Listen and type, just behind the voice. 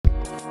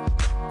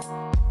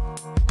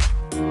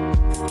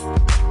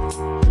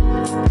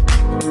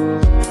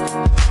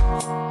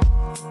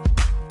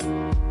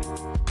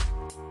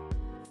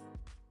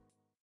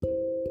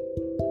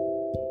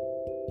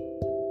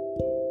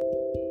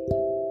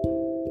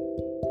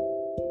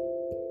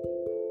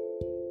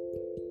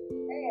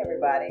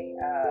everybody.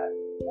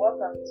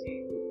 Welcome to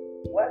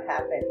What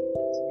Happened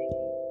to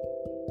Nikki.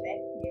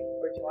 Thank you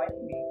for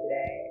joining me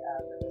today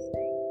for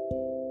listening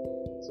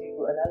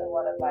to another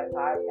one of my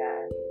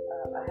podcasts.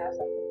 I have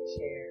something to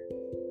share.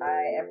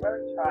 I am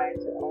really trying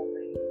to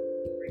only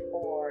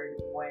record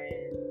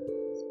when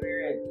the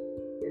Spirit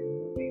is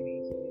moving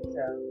me to do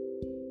so.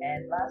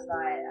 And last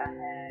night I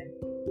had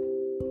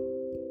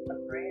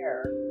a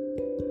prayer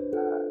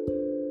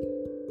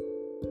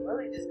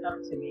really just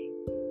come to me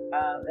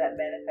that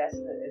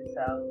manifested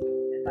itself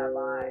in my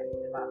mind,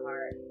 in my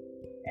heart.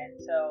 And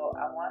so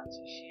I want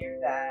to share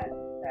that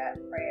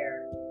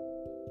prayer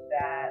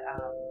that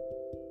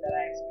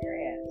I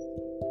experienced.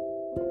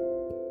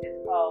 It's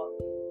called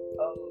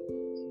Ode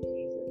to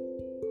Jesus.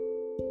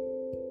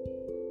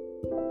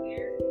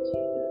 Dear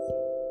Jesus,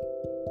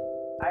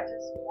 I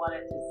just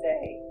wanted to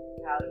say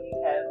how you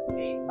have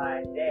made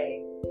my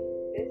day,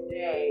 this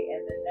day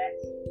and the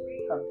next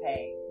free from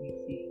pain, you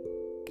see,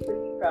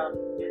 free from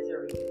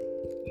misery.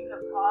 You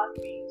have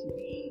caused me to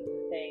be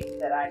the things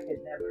that I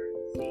could never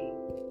see.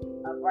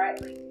 A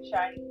brightly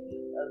shining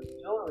piece of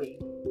jewelry,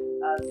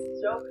 a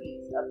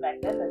showpiece of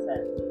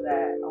magnificence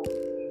that only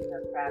you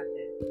have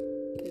crafted.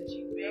 Since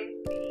you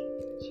bathed me,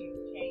 since you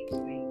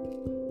changed me,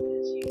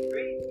 since you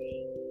freed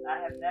me, I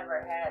have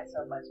never had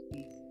so much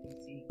peace, you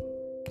see.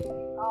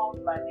 You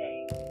called my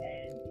name,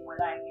 and when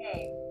I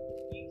came,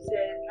 you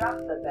said, drop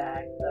the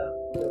bag of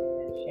guilt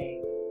and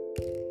shame.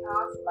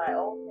 Toss my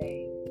old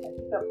name and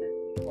pick up this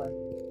new one.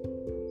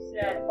 You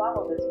said,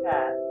 follow this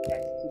path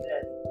next to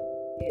this.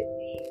 It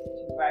leads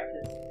to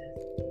righteousness.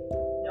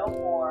 No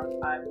more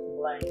I'm to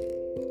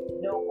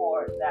blame. No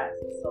more that's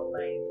so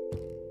lame.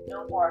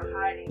 No more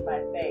hiding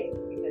my face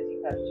because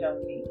you have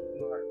shown me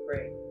your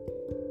grace.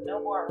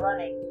 No more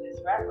running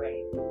this rat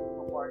race.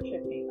 No more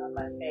tripping on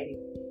my face.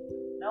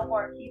 No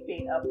more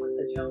keeping up with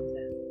the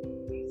Joneses.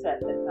 You set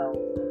the tone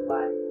of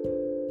life.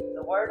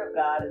 The word of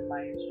God is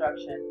my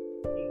instruction.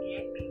 You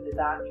gave me the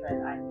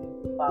doctrine I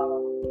need to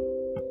follow.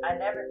 I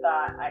never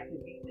thought I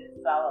could be this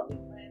solidly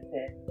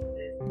planted,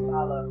 this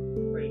hollow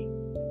free,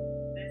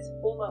 this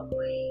full of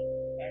glee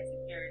and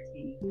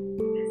security.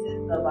 This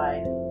is the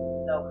life,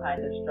 no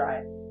kind of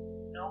strife,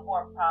 no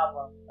more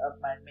problems of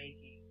my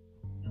making,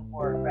 no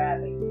more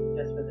grabbing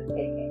just for the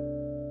taking.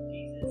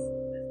 Jesus,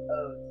 this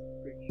ode's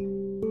for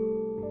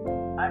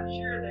you. I'm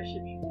sure there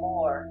should be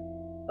more,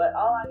 but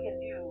all I can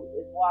do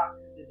is walk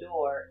through the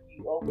door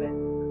you opened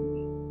for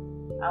me.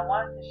 I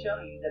wanted to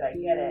show you that I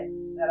get it,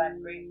 that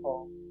I'm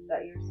grateful,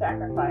 that your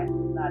sacrifice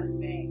was not in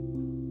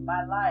vain.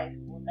 My life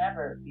will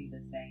never be the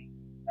same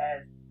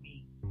as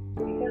me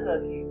because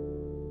of you.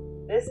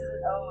 This is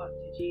an ode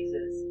to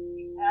Jesus.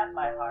 You have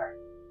my heart,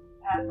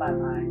 you have my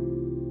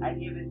mind. I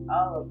give it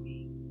all of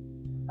me,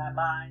 my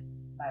mind,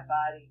 my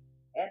body,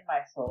 and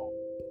my soul.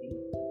 See,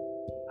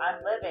 I'm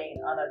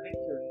living on a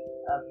victory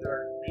of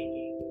your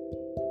making.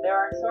 There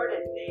are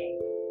sordid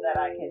things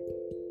that I can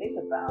think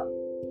about,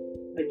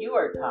 but you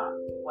are top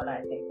when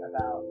I think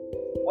about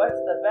what's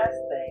the best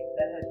thing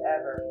that has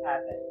ever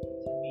happened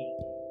to me,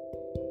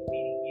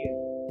 meaning you.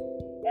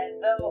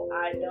 And though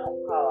I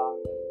don't call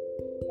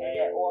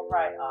often, or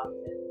write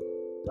often,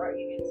 or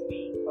even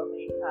speak or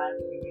make time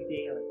for you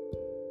daily,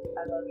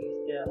 I love you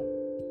still.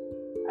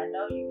 I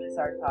know you miss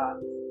our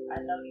talks.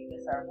 I know you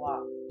miss our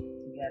walks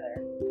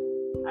together.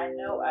 I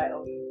know I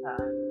owe you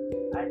time.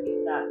 I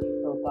need not be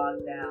so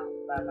bogged down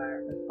by my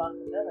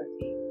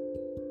responsibility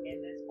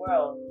in this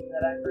world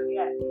that I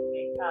forget to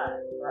make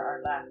time for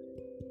our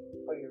laughter,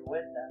 for your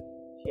wisdom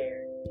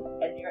shared,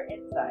 and your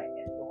insight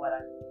into what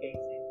I'm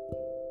facing.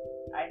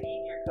 I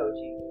need your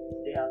coaching to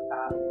stay on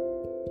top.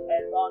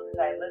 As long as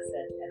I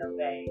listen and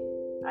obey,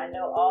 I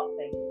know all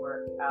things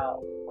work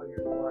out for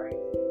your glory.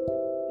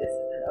 This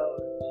is an ode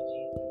to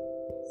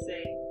Jesus.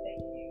 Say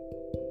thank you.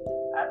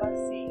 I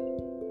must seek,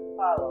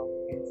 follow,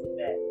 and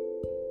submit.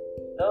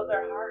 Those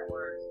are hard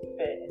words to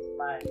fit into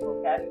my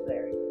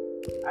vocabulary.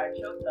 I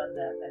choked on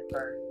them at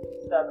first,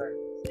 stubborn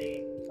to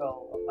stay in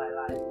control of my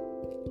life.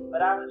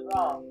 But I was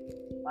wrong.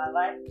 My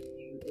life with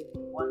you is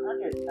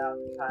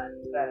 100,000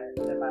 times better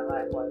than my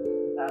life was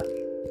without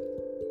you.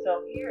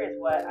 So here is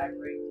what I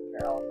bring to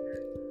your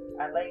altar.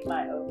 I lay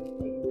my oath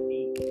at your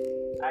feet.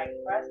 I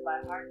express my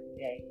heart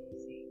today, you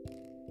see.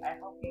 I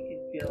hope you can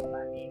feel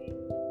my meaning.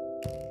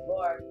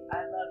 Lord,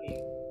 I love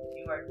you.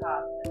 You are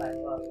top in my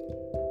book.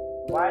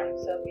 Why do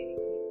so many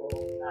people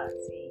not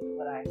see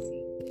what I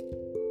see?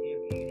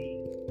 Your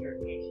beauty, your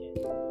patience,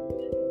 your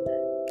gentleness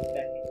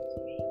beckon to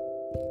me.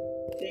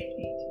 Save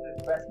me to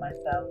express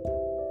myself,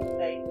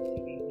 safe to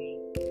be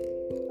weak,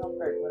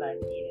 comfort when I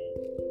need it.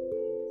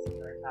 Jesus,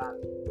 you are top.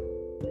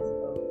 This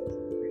ode is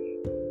for you.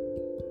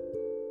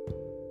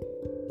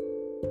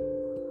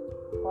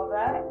 Well,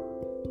 that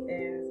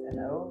is an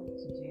ode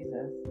to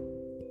Jesus.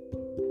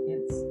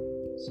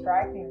 It's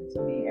striking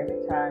to me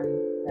every time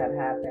that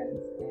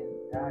happens, and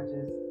God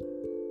just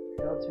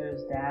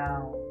filters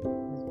down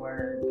His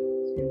word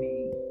to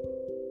me.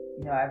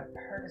 You know, I've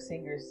heard a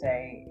singer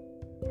say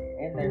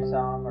in their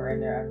song or in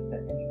their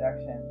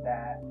introduction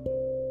that,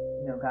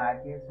 you know,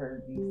 God gives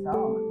her these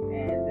songs,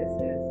 and this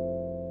is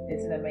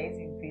it's an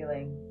amazing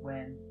feeling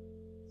when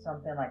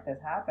something like this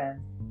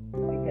happens,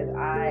 because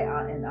I,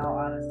 in all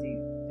honesty,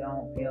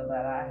 don't feel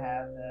that I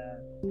have the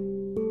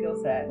skill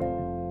set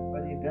or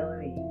the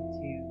ability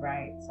to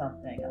write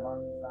something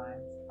along these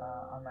lines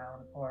on my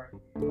own accord.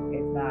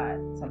 It's not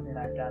something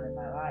I've done in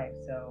my life,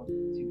 so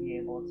to be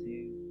able to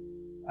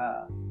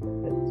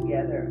put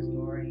together a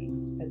story,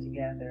 put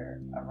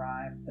together a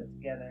rhyme, put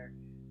together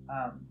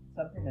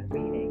something of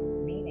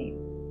meaning,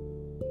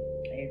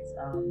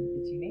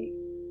 it's unique,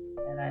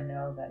 and I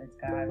know that it's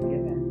God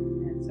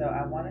given, and so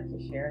I wanted to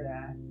share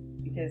that,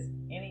 because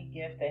any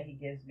gift that He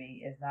gives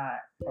me is not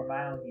for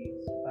my own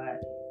use,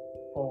 but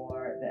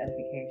for the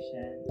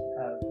edification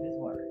of His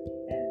word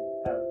and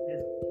of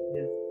His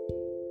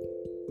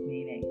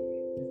meaning,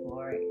 His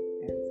glory.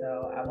 And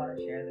so I want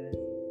to share this,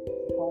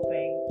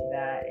 hoping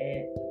that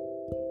it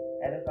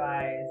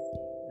edifies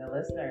the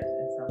listeners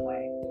in some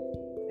way,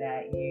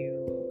 that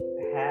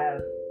you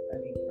have a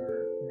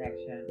deeper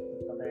connection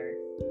with the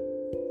lyrics.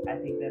 I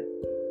think that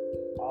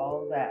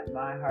all that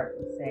my heart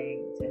was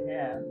saying to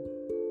Him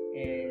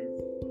is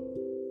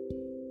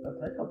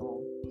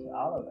applicable to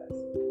all of us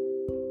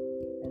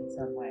in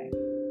some way.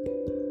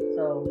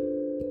 So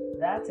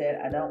that's it.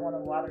 I don't want to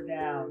water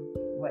down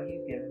what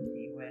He's given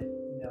me with,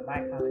 my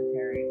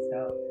commentary.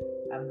 So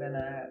I'm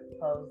gonna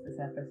close this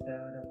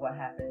episode of What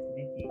Happened to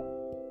Nikki.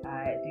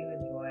 I do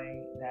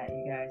enjoy that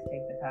you guys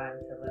take the time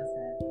to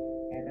listen,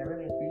 and I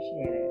really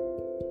appreciate it.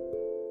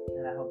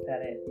 And I hope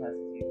that it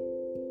blesses you.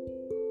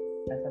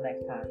 Until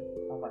next time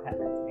on What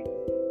Happened to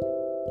Nikki.